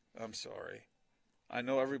 Jake. I'm sorry. I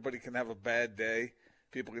know everybody can have a bad day.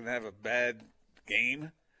 People can have a bad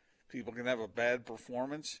game. People can have a bad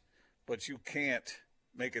performance, but you can't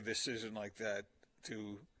make a decision like that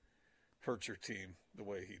to hurt your team the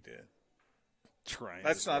way he did.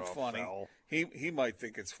 That's not funny. He might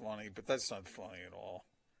think it's funny, but that's not funny at all.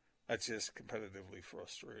 That's just competitively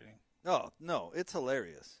frustrating. Oh, no, it's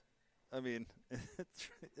hilarious. I mean,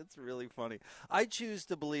 it's really funny. I choose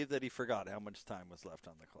to believe that he forgot how much time was left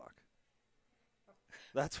on the clock.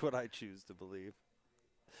 That's what I choose to believe.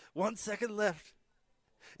 1 second left.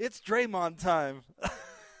 It's Draymond time.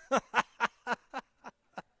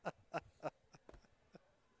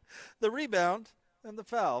 The rebound and the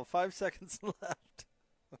foul. 5 seconds left.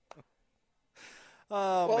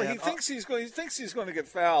 Oh, well, man. he thinks he's going to get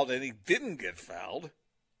fouled, and he didn't get fouled.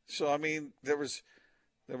 So I mean, there was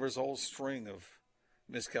a whole string of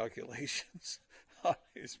miscalculations on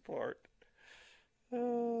his part.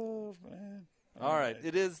 Oh man! All right,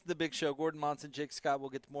 it is the Big Show. Gordon Monson, Jake Scott. We'll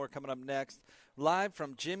get to more coming up next. Live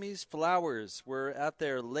from Jimmy's Flowers. We're at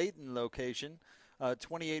their Layton location,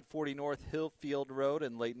 2840 North Hillfield Road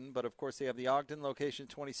in Layton. But of course, they have the Ogden location,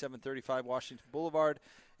 2735 Washington Boulevard,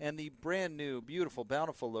 and the brand new, beautiful,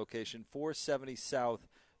 bountiful location, 470 South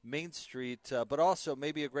Main Street. But also,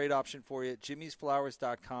 maybe a great option for you at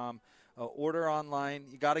jimmysflowers.com. Order online.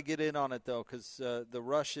 You got to get in on it, though, because the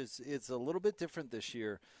rush is a little bit different this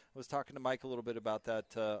year. I was talking to Mike a little bit about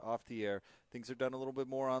that off the air. Things are done a little bit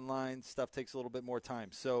more online. Stuff takes a little bit more time.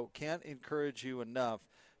 So can't encourage you enough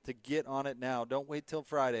to get on it now. Don't wait till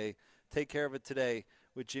Friday. Take care of it today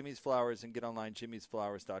with Jimmy's Flowers and get online,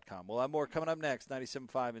 jimmysflowers.com. We'll have more coming up next,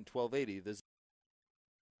 97.5 and 1280.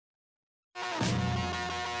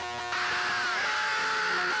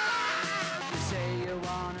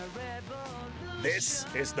 This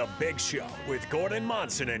is The Big Show with Gordon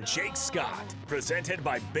Monson and Jake Scott, presented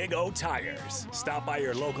by Big O Tires. Stop by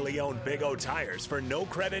your locally owned Big O Tires for no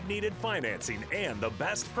credit needed financing and the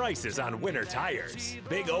best prices on winter tires.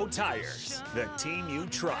 Big O Tires, the team you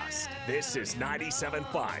trust. This is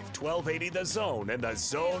 97.5, 1280 The Zone and The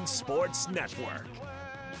Zone Sports Network.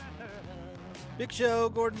 Big Show,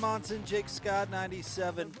 Gordon Monson, Jake Scott,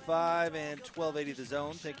 97.5 and 1280 The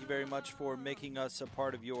Zone. Thank you very much for making us a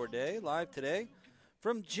part of your day. Live today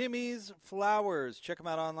from Jimmy's Flowers. Check them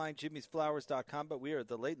out online, jimmysflowers.com. But we are at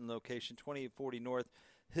the Layton location, 2840 North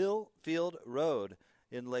Hillfield Road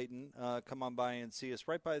in Layton. Come on by and see us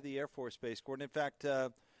right by the Air Force Base, Gordon. In fact,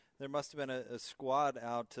 there must have been a squad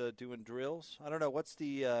out doing drills. I don't know. What's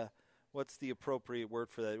the appropriate word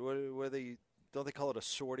for that? Don't they call it a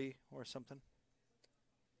sortie or something?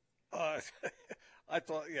 I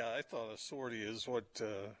thought a sortie is what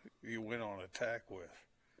you went on attack with.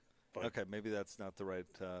 But okay, maybe that's not the right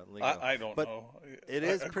lingo. I don't know. It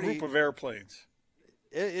is a pretty group of airplanes.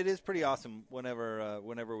 It is pretty awesome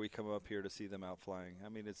whenever we come up here to see them out flying. I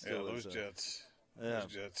mean, it's still those jets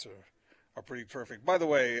are pretty terrific. By the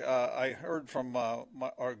way, I heard from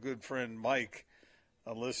our good friend Mike,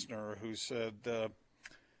 a listener, who said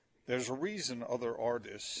there's a reason other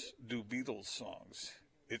artists do Beatles songs.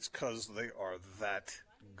 It's because they are that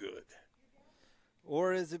good.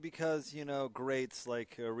 Or is it because, greats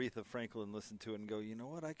like Aretha Franklin listen to it and go, you know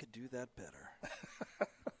what, I could do that better.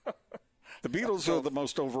 The Beatles are the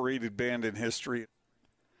most overrated band in history.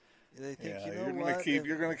 They think, you're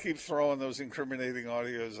going to keep throwing those incriminating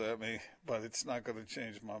audios at me, but it's not going to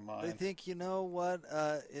change my mind. They think, you know what,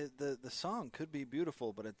 the song could be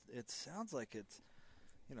beautiful, but it sounds like it's,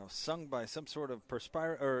 sung by some sort of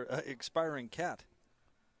expiring cat.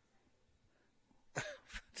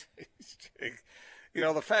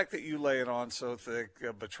 The fact that you lay it on so thick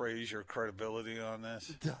betrays your credibility on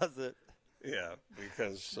this. Does it? Yeah,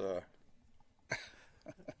 because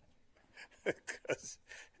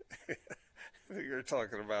you're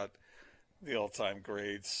talking about the all-time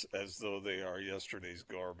greats as though they are yesterday's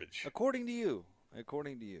garbage. According to you.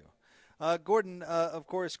 Gordon, of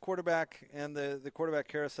course, quarterback and the quarterback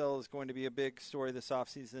carousel is going to be a big story this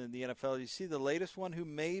offseason in the NFL. You see the latest one who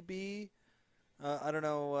may be I don't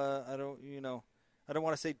know. I don't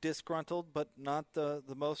want to say disgruntled, but not the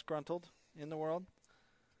most gruntled in the world.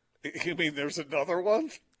 You mean there's another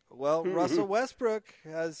one? Well, Russell Westbrook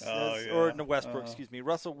Russell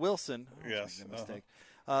Wilson. Yes, mistake.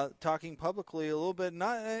 Talking publicly a little bit,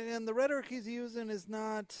 and the rhetoric he's using is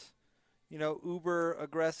not, uber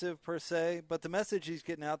aggressive per se, but the message he's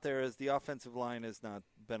getting out there is the offensive line has not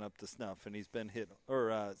been up to snuff, and he's been hit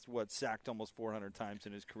or sacked almost 400 times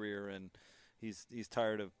in his career, and He's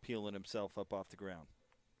tired of peeling himself up off the ground.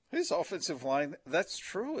 His offensive line, that's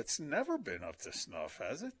true. It's never been up to snuff,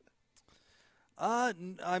 has it?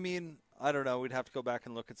 I mean, I don't know. We'd have to go back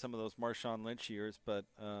and look at some of those Marshawn Lynch years, but,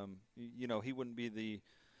 he wouldn't be the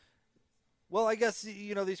 – well, I guess,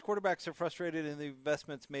 these quarterbacks are frustrated in the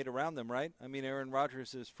investments made around them, right? I mean, Aaron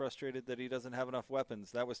Rodgers is frustrated that he doesn't have enough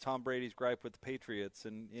weapons. That was Tom Brady's gripe with the Patriots,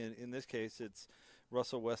 and in this case it's –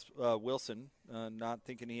 Russell Wilson not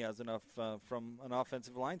thinking he has enough from an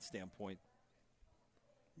offensive line standpoint.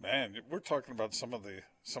 Man, we're talking about some of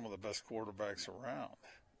the best quarterbacks around.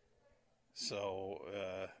 So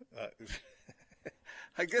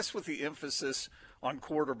I guess with the emphasis on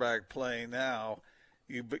quarterback play now,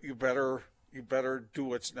 you better do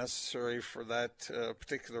what's necessary for that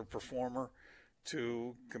particular performer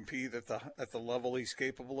to compete at the level he's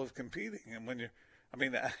capable of competing. And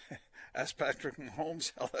ask Patrick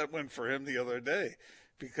Mahomes how that went for him the other day,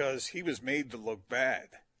 because he was made to look bad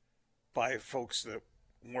by folks that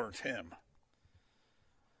weren't him.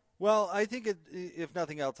 Well, I think if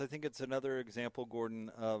nothing else, I think it's another example,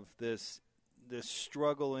 Gordon, of this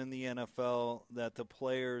struggle in the NFL that the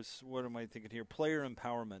players, what am I thinking here? Player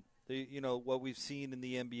empowerment. What we've seen in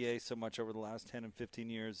the NBA so much over the last 10 and 15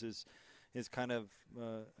 years is kind of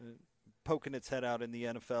poking its head out in the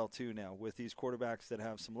NFL too now, with these quarterbacks that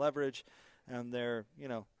have some leverage, and they're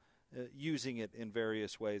using it in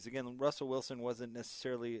various ways. Again, Russell Wilson wasn't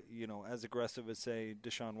necessarily as aggressive as, say,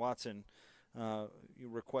 Deshaun Watson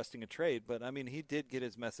requesting a trade, but he did get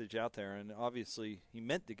his message out there, and obviously he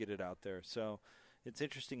meant to get it out there. So it's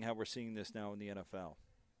interesting how we're seeing this now in the NFL.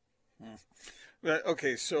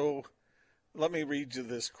 Okay, so let me read you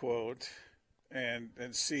this quote and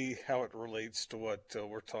see how it relates to what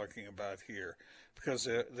we're talking about here, because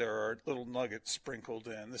there are little nuggets sprinkled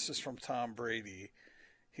in. This is from Tom Brady.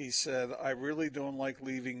 He said, "I really don't like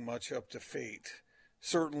leaving much up to fate,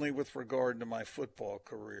 certainly with regard to my football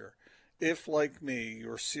career. If, like me,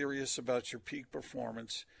 you're serious about your peak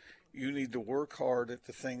performance, you need to work hard at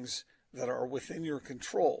the things that are within your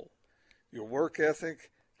control. Your work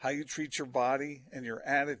ethic, how you treat your body, and your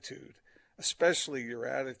attitude, especially your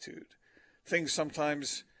attitude. Things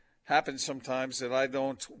happen sometimes that I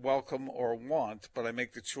don't welcome or want, but I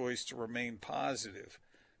make the choice to remain positive.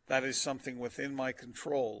 That is something within my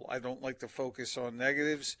control. I don't like to focus on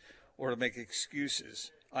negatives or to make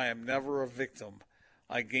excuses. I am never a victim.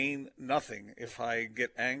 I gain nothing if I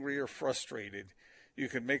get angry or frustrated. You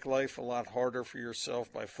can make life a lot harder for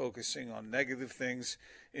yourself by focusing on negative things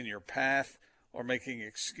in your path or making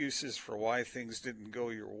excuses for why things didn't go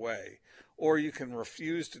your way. Or you can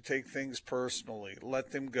refuse to take things personally,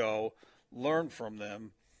 let them go, learn from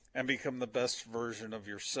them, and become the best version of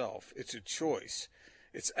yourself. It's a choice.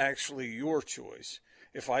 It's actually your choice.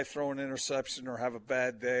 If I throw an interception or have a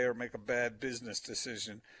bad day or make a bad business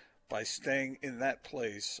decision, by staying in that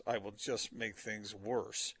place, I will just make things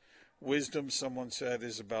worse. Wisdom, someone said,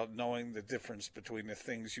 is about knowing the difference between the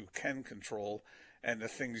things you can control and the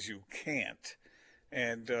things you can't."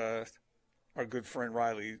 And our good friend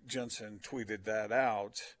Riley Jensen tweeted that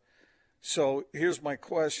out. So here's my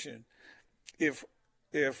question. If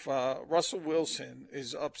Russell Wilson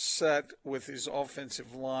is upset with his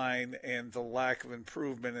offensive line and the lack of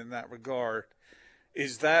improvement in that regard,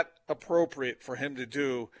 is that appropriate for him to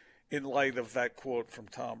do in light of that quote from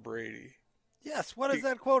Tom Brady? Yes. What does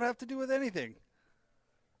that quote have to do with anything?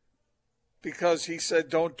 Because he said,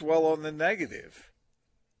 don't dwell on the negative.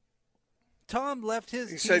 Tom left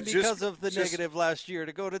his team because of the negative last year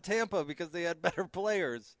to go to Tampa because they had better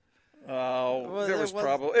players. Oh, it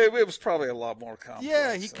was probably a lot more complex.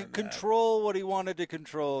 Yeah, he could control what he wanted to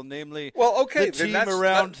control, namely the team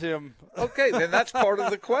around him. Okay, then that's part of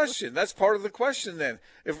the question. That's part of the question then.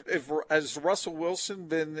 If has Russell Wilson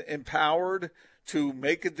been empowered to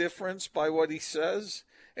make a difference by what he says?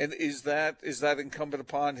 And is that incumbent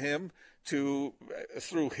upon him to,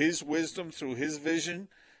 through his wisdom, through his vision,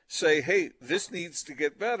 say, hey, this needs to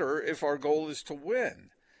get better if our goal is to win?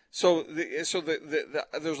 So there's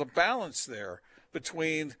a balance there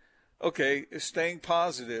between, okay, staying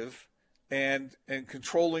positive and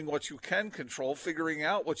controlling what you can control, figuring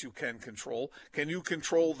out what you can control. Can you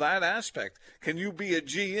control that aspect? Can you be a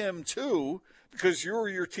GM too, because you're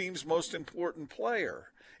your team's most important player?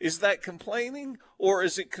 Is that complaining or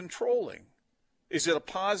is it controlling? Is it a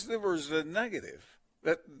positive or is it a negative?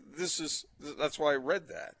 That's why I read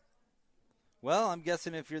that. Well, I'm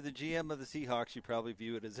guessing if you're the GM of the Seahawks, you probably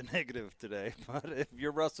view it as a negative today. But if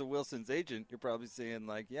you're Russell Wilson's agent, you're probably saying,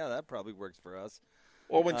 like, yeah, that probably works for us.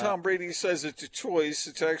 Well, when Tom Brady says it's a choice,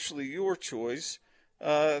 it's actually your choice.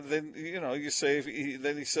 Then, you say,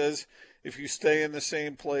 he says, if you stay in the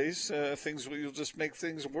same place, you'll just make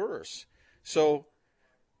things worse. So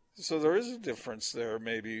there is a difference there,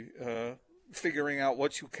 maybe, figuring out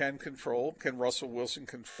what you can control. Can Russell Wilson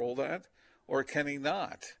control that, or can he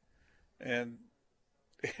not? And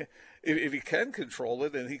if he can control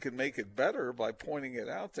it and he can make it better by pointing it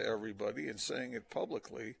out to everybody and saying it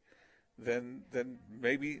publicly, then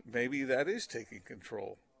maybe that is taking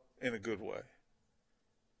control in a good way.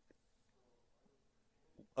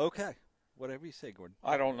 Okay. Whatever you say, Gordon.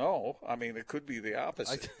 I don't know. I mean, it could be the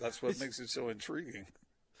opposite. That's what makes it so intriguing.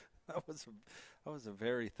 That was a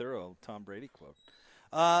very thorough Tom Brady quote.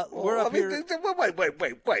 We're up here.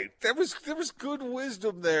 Wait. There was good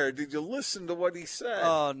wisdom there. Did you listen to what he said?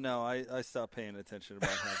 Oh, no. I stopped paying attention about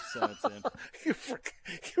half sentence in.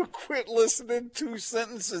 You quit listening 2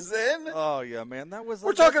 sentences in? Oh, yeah, man. That was.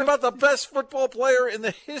 We're talking about the best football player in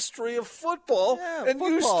the history of football, and football.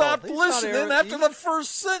 You stopped listening after the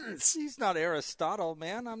first sentence. He's not Aristotle,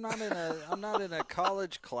 man. I'm not in a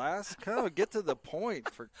college class. Kind of get to the point,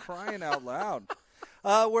 for crying out loud.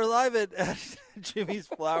 We're live at Jimmy's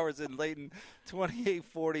Flowers in Layton,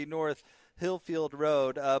 2840 North Hillfield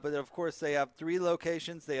Road. But, of course, they have 3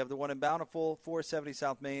 locations. They have the one in Bountiful, 470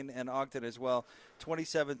 South Main, and Ogden as well,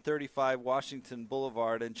 2735 Washington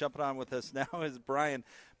Boulevard. And jumping on with us now is Brian.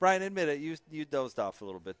 Brian, admit it, you dozed off a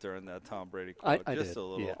little bit during that Tom Brady quote. I just did, a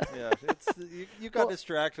little. yeah. You got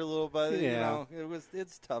distracted a little bit. Yeah.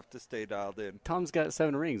 It's tough to stay dialed in. Tom's got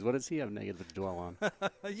 7 rings. What does he have negative to dwell on?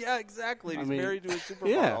 Yeah, exactly. He's married to a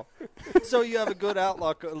supermodel. Yeah. So you have a good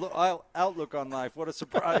outlook on life. What a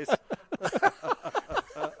surprise.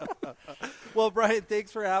 Well, Brian,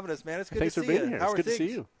 thanks for having us, man. It's good Thanks to see for being you. here. How It's are good things? to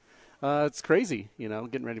see you. It's crazy,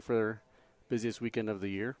 getting ready for the busiest weekend of the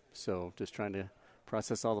year. So just trying to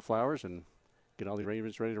process all the flowers and get all the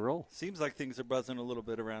arrangements ready to roll. Seems like things are buzzing a little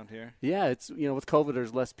bit around here. Yeah, it's with COVID,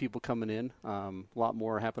 there's less people coming in. A lot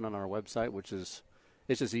more happen on our website, which is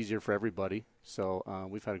it's just easier for everybody. So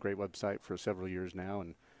we've had a great website for several years now,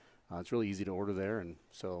 and it's really easy to order there, and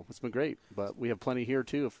so it's been great. But we have plenty here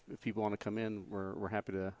too. If people want to come in, we're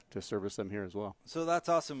happy to service them here as well. So that's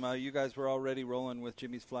awesome. You guys were already rolling with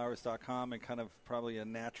jimmysflowers.com and kind of probably a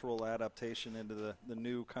natural adaptation into the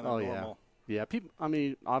new kind of normal. Yeah. People. I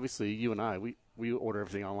mean, obviously, you and I, we order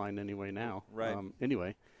everything online anyway now. Right.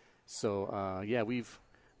 Anyway, so we've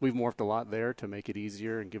morphed a lot there to make it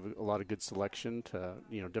easier and give a lot of good selection to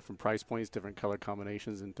different price points, different color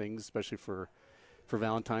combinations and things, especially for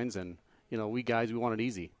Valentine's. And we want it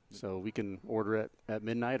easy, so we can order it at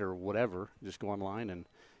midnight or whatever. Just go online and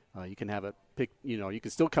you can have it pick. You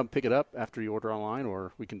can still come pick it up after you order online,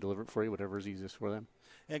 or we can deliver it for you, whatever is easiest for them.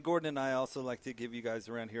 And Gordon and I also like to give you guys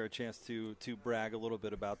around here a chance to brag a little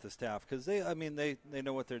bit about the staff, because they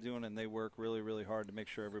know what they're doing, and they work really, really hard to make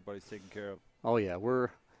sure everybody's taken care of. Oh yeah,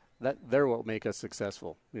 they're what make us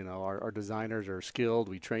successful. Our designers are skilled.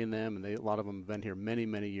 We train them, and a lot of them have been here many,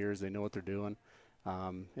 many years. They know what they're doing.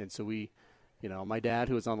 And so we, my dad,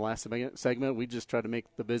 who was on the last segment, we just try to make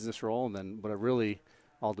the business roll, but it really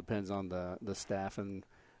all depends on the staff, and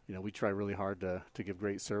we try really hard to give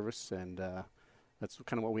great service, and that's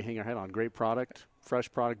kind of what we hang our head on: great product, fresh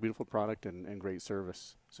product, beautiful product, and great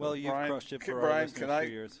service. So, well, you've crushed it for Brian, our listeners for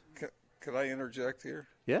years. Can I interject here?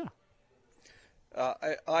 Yeah.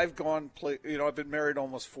 I've I've been married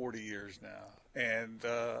almost 40 years now, and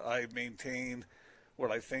I maintain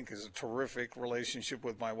what I think is a terrific relationship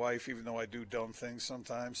with my wife, even though I do dumb things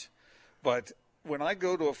sometimes. But when I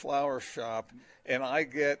go to a flower shop and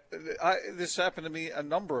this happened to me a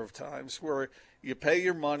number of times, where you pay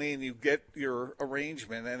your money and you get your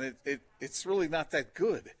arrangement, and it's really not that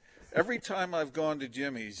good. Every time I've gone to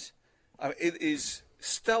Jimmy's, it is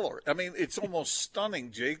stellar. I mean, it's almost stunning,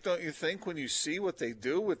 Jake, don't you think, when you see what they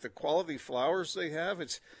do with the quality flowers they have?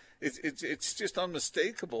 It's just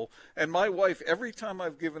unmistakable. And my wife, every time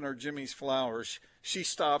I've given her Jimmy's flowers, she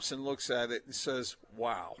stops and looks at it and says,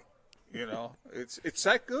 "Wow." It's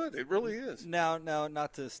that good. It really is. Now,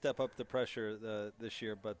 not to step up the pressure this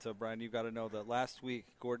year, but Brian, you've got to know that last week,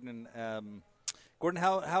 Gordon,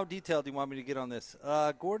 how detailed do you want me to get on this?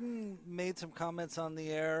 Gordon made some comments on the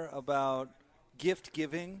air about gift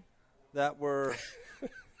giving that were.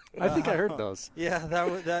 I think I heard those. Yeah,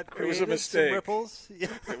 that created it was a mistake. Some ripples. Yeah.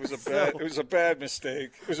 It was a bad mistake.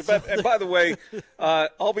 It was a bad. And by the way,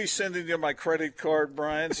 I'll be sending you my credit card,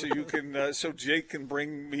 Brian, so you can so Jake can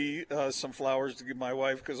bring me some flowers to give my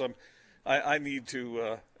wife, because I need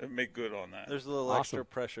to make good on that. There's a little extra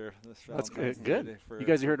pressure. That's good. You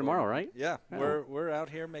guys are here tomorrow, right? Yeah, we're out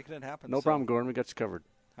here making it happen. No problem, Gordon. We got you covered.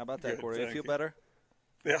 How about that, Corey? You feel you. better?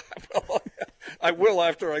 Yeah, I will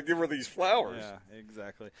after I give her these flowers. Yeah,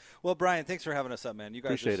 exactly. Well, Brian, thanks for having us up, man. You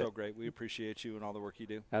guys appreciate are so it. great. We appreciate you and all the work you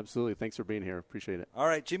do. Absolutely. Thanks for being here. Appreciate it. All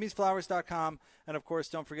right, jimmysflowers.com. And, of course,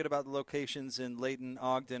 don't forget about the locations in Layton,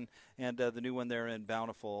 Ogden, and the new one there in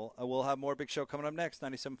Bountiful. We'll have more Big Show coming up next,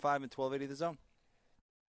 97.5 and 1280 The Zone.